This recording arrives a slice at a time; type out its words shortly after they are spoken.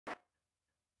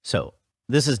So,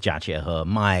 this is jiajie,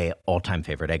 my all-time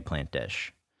favorite eggplant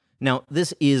dish. Now,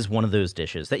 this is one of those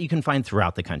dishes that you can find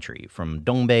throughout the country, from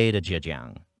Dongbei to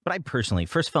Zhejiang. But I personally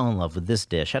first fell in love with this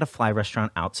dish at a fly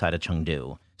restaurant outside of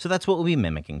Chengdu, so that's what we'll be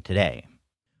mimicking today.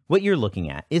 What you're looking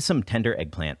at is some tender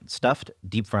eggplant, stuffed,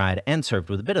 deep-fried, and served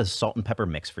with a bit of salt and pepper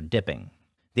mix for dipping.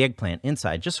 The eggplant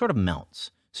inside just sort of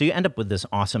melts, so you end up with this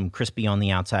awesome crispy on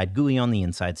the outside, gooey on the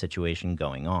inside situation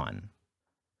going on.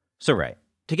 So right,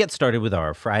 to get started with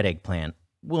our fried eggplant,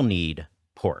 we'll need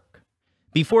pork.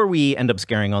 Before we end up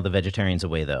scaring all the vegetarians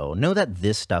away though, know that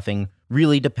this stuffing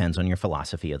really depends on your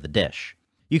philosophy of the dish.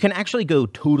 You can actually go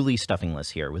totally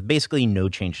stuffingless here with basically no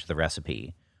change to the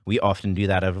recipe. We often do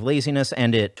that out of laziness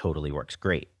and it totally works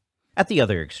great. At the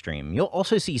other extreme, you'll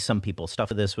also see some people stuff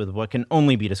this with what can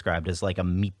only be described as like a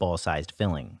meatball-sized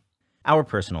filling. Our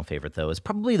personal favorite though is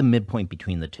probably the midpoint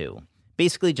between the two,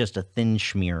 basically just a thin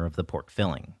schmear of the pork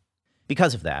filling.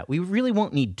 Because of that, we really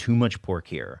won't need too much pork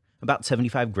here, about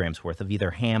 75 grams worth of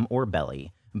either ham or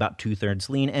belly, about 2/3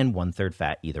 lean and 1/3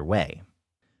 fat either way.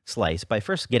 Slice by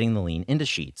first getting the lean into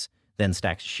sheets, then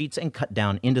stack sheets and cut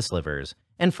down into slivers,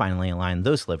 and finally align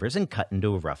those slivers and cut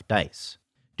into a rough dice.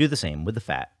 Do the same with the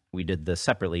fat. We did this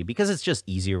separately because it's just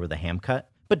easier with a ham cut,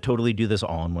 but totally do this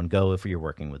all in one go if you're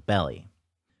working with belly.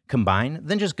 Combine,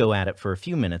 then just go at it for a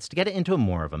few minutes to get it into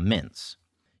more of a mince.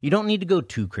 You don't need to go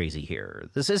too crazy here.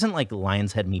 This isn't like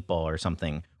lion's head meatball or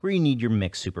something where you need your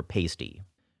mix super pasty.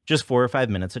 Just 4 or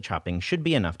 5 minutes of chopping should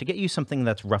be enough to get you something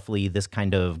that's roughly this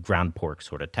kind of ground pork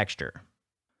sort of texture.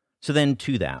 So then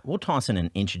to that, we'll toss in an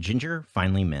inch of ginger,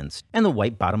 finely minced, and the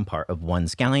white bottom part of 1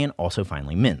 scallion, also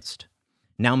finely minced.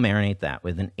 Now marinate that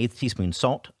with an 1/8 teaspoon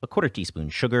salt, a 1/4 teaspoon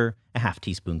sugar, a 1/2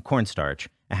 teaspoon cornstarch,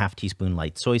 a 1/2 teaspoon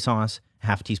light soy sauce, a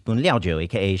 1/2 teaspoon liaojiu,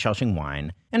 a.k.a. Shaoxing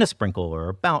wine, and a sprinkle or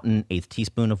about an 1/8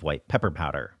 teaspoon of white pepper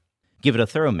powder. Give it a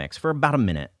thorough mix for about a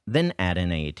minute, then add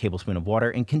in a tablespoon of water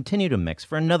and continue to mix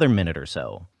for another minute or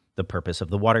so. The purpose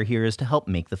of the water here is to help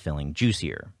make the filling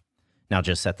juicier. Now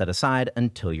just set that aside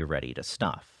until you're ready to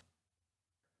stuff.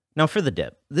 Now for the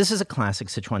dip, this is a classic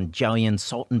Sichuan jiaoyan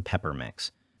salt and pepper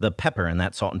mix. The pepper in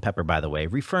that salt and pepper, by the way,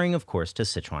 referring of course to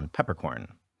Sichuan peppercorn.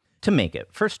 To make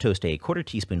it, first toast a 1/4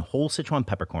 teaspoon whole Sichuan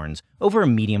peppercorns over a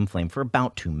medium flame for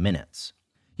about 2 minutes.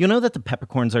 You'll know that the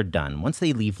peppercorns are done once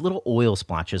they leave little oil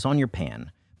splotches on your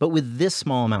pan, but with this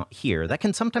small amount here, that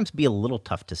can sometimes be a little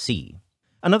tough to see.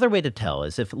 Another way to tell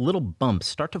is if little bumps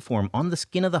start to form on the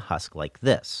skin of the husk like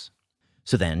this.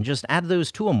 So then just add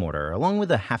those to a mortar along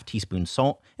with a 1/2 teaspoon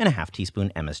salt and a 1/2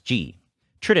 teaspoon MSG.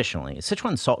 Traditionally,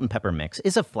 Sichuan salt and pepper mix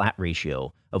is a flat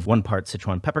ratio of 1 part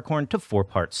Sichuan peppercorn to 4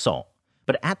 parts salt.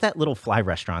 But at that little fly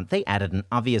restaurant, they added an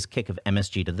obvious kick of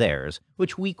MSG to theirs,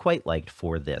 which we quite liked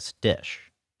for this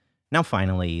dish. Now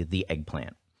finally, the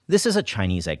eggplant. This is a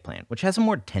Chinese eggplant, which has a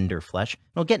more tender flesh and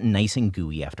will get nice and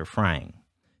gooey after frying.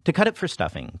 To cut it for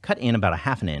stuffing, cut in about a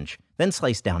 1/2 inch, then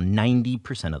slice down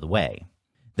 90% of the way.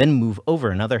 Then move over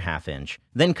another 1/2 inch,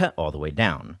 then cut all the way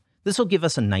down. This will give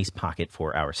us a nice pocket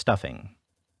for our stuffing.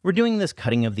 We're doing this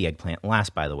cutting of the eggplant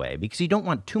last, by the way, because you don't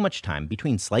want too much time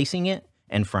between slicing it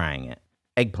and frying it.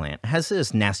 Eggplant has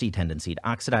this nasty tendency to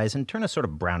oxidize and turn a sort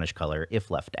of brownish color if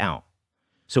left out.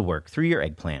 So work through your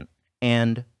eggplant,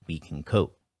 and we can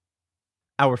coat.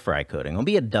 Our fry coating will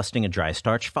be a dusting of dry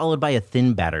starch followed by a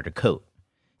thin batter to coat.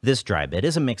 This dry bit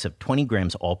is a mix of 20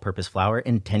 grams all-purpose flour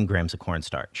and 10 grams of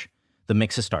cornstarch. The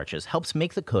mix of starches helps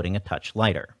make the coating a touch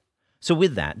lighter. So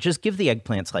with that, just give the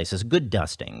eggplant slices a good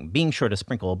dusting, being sure to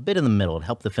sprinkle a bit in the middle to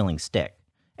help the filling stick,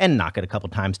 and knock it a couple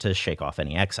times to shake off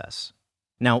any excess.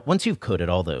 Now, once you've coated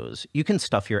all those, you can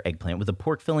stuff your eggplant with the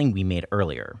pork filling we made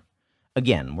earlier.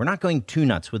 Again, we're not going too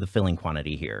nuts with the filling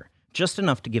quantity here, just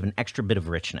enough to give an extra bit of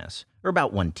richness, or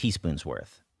about 1 teaspoon's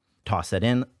worth. Toss that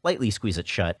in, lightly squeeze it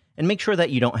shut, and make sure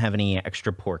that you don't have any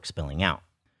extra pork spilling out.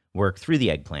 Work through the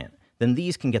eggplant, then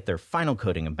these can get their final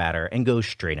coating of batter and go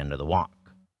straight into the wok.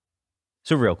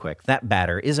 So real quick, that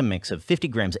batter is a mix of 50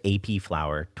 grams AP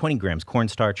flour, 20 grams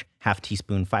cornstarch, 1/2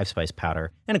 teaspoon 5-spice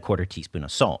powder, and a 1/4 teaspoon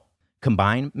of salt.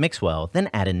 Combine, mix well, then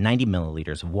add in 90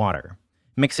 milliliters of water.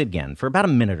 Mix it again for about a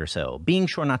minute or so, being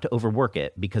sure not to overwork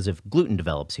it because if gluten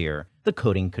develops here, the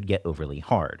coating could get overly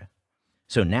hard.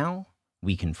 So now,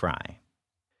 we can fry.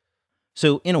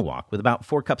 So in a wok with about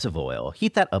 4 cups of oil,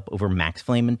 heat that up over max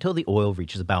flame until the oil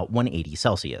reaches about 180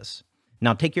 Celsius.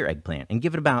 Now take your eggplant and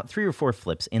give it about 3 or 4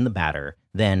 flips in the batter,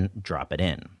 then drop it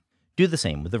in. Do the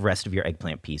same with the rest of your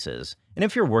eggplant pieces, and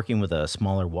if you're working with a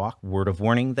smaller wok, word of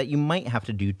warning that you might have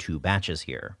to do 2 batches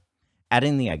here.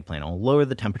 Adding the eggplant will lower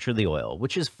the temperature of the oil,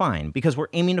 which is fine because we're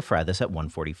aiming to fry this at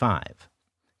 145.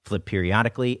 Flip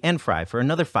periodically and fry for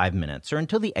another 5 minutes or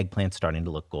until the eggplant's starting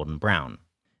to look golden brown.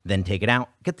 Then take it out,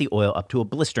 get the oil up to a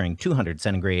blistering 200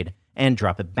 centigrade, and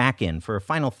drop it back in for a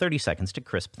final 30 seconds to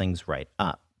crisp things right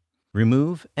up.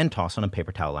 Remove and toss on a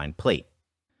paper towel-lined plate.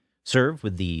 Serve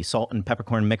with the salt and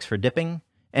peppercorn mix for dipping,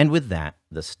 and with that,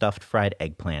 the stuffed fried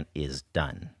eggplant is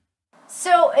done.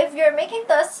 So if you're making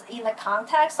this in the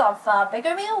context of a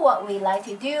bigger meal, what we like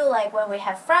to do, like when we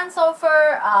have friends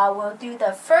over, we'll do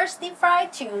the first deep fry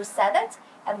to set it,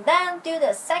 and then do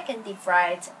the second deep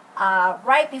fried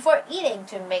right before eating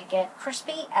to make it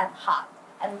crispy and hot,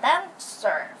 and then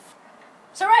serve.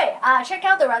 So check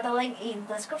out the other link in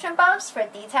the description box for a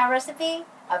detailed recipe.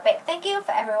 A big thank you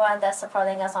for everyone that's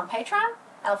supporting us on Patreon,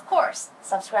 and of course,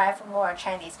 subscribe for more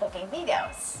Chinese cooking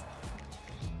videos.